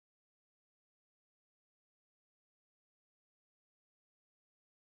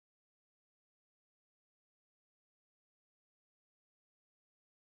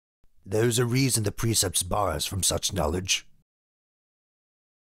There's a reason the precepts bar us from such knowledge.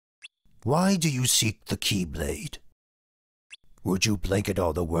 Why do you seek the Keyblade? Would you blanket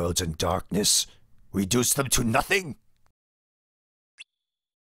all the worlds in darkness? Reduce them to nothing?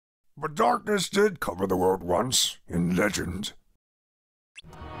 But darkness did cover the world once, in legend.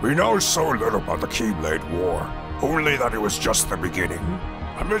 We know so little about the Keyblade War, only that it was just the beginning.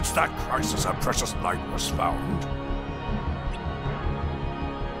 Amidst that crisis, a precious light was found.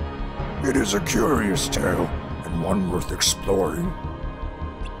 It is a curious tale, and one worth exploring.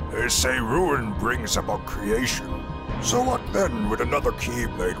 They say ruin brings about creation, so what then would another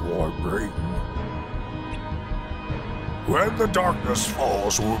Keyblade War bring? When the darkness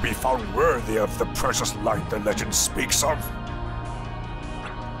falls, we will be found worthy of the precious light the legend speaks of.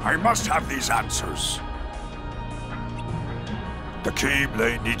 I must have these answers. The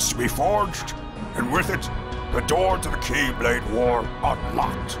Keyblade needs to be forged, and with it, the door to the Keyblade War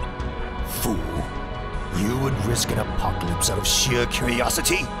unlocked. Fool. You would risk an apocalypse out of sheer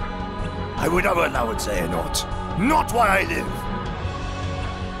curiosity? I would never allow it, Xehanort. Not while I live!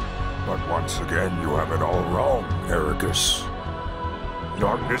 But once again, you have it all wrong, Eraqus.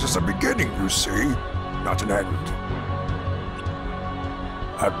 Darkness is a beginning, you see, not an end.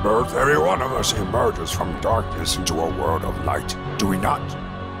 At birth, every one of us emerges from darkness into a world of light, do we not?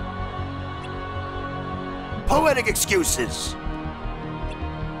 Poetic excuses!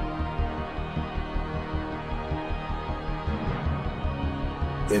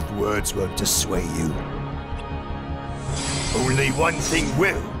 If words won't dissuade you, only one thing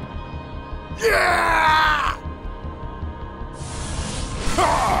will. Yeah!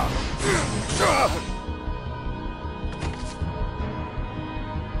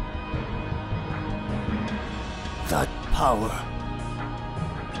 That power.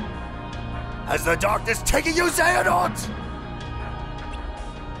 Has the darkness taken you, Xehanort?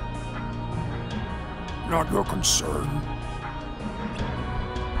 Not your concern.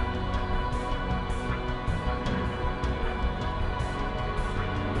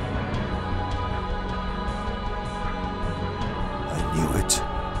 I knew it.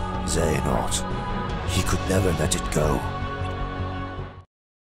 Xehanort. He could never let it go.